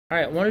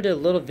Alright, I wanted to do a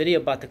little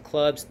video about the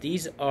clubs.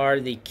 These are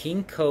the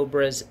King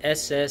Cobra's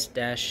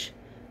SS-Is.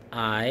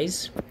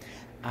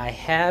 I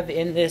have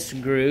in this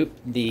group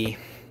the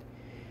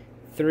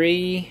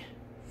 3,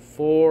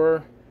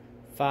 4,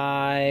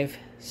 5,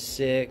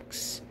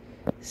 6,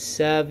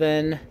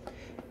 7,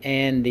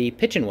 and the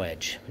pitching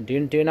wedge.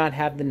 Do not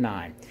have the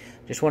 9.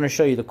 Just want to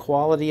show you the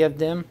quality of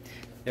them.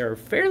 They're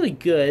fairly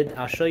good.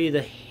 I'll show you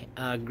the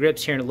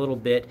grips here in a little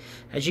bit.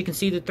 As you can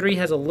see, the 3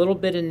 has a little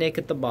bit of nick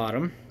at the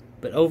bottom,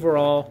 but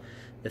overall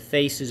the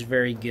face is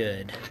very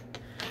good.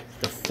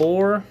 The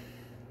 4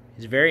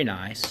 is very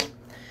nice.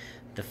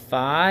 The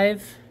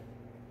 5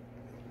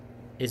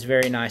 is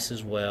very nice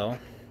as well.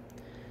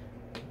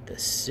 The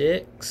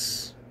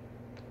 6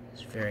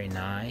 is very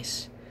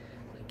nice.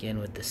 Again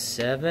with the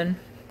 7,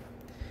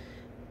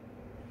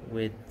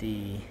 with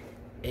the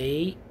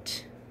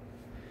 8,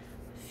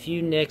 a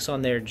few nicks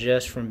on there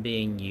just from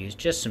being used,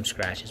 just some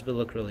scratches, but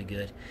look really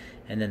good.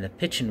 And then the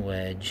pitching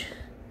wedge,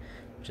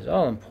 which is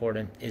all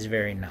important, is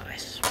very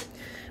nice.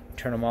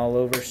 Turn them all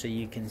over so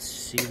you can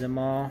see them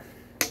all.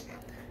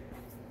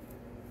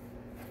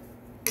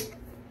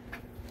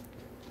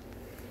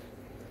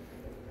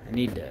 I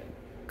need to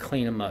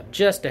clean them up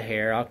just a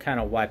hair. I'll kind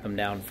of wipe them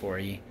down for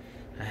you.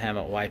 I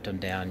haven't wiped them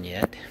down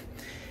yet.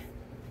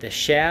 The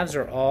shafts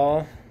are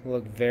all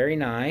look very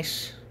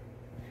nice,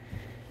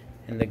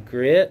 and the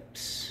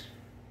grips,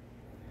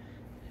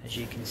 as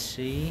you can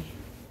see,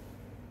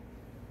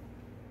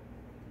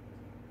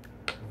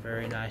 are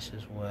very nice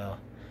as well.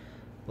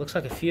 Looks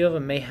like a few of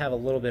them may have a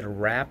little bit of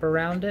wrap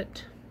around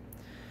it.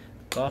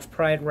 Golf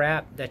Pride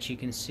wrap that you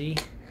can see.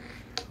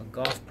 A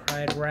Golf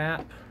Pride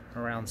wrap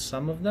around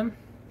some of them,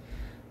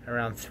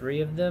 around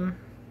 3 of them.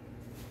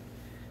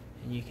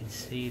 And you can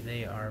see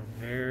they are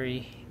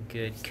very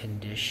good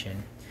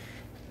condition.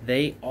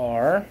 They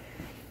are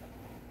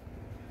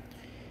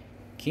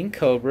King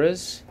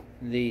Cobras,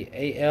 the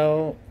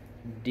ALDILA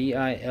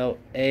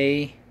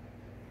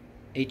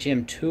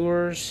HM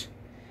Tours.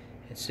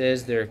 It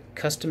says they're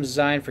custom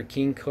designed for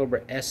King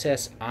Cobra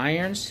SS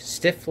irons,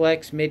 stiff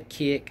flex, mid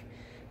kick,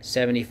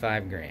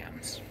 75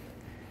 grams.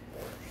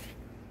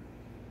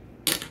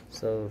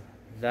 So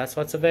that's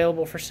what's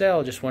available for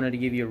sale. Just wanted to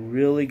give you a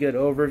really good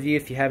overview.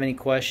 If you have any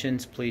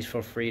questions, please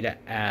feel free to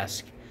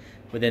ask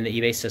within the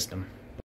eBay system.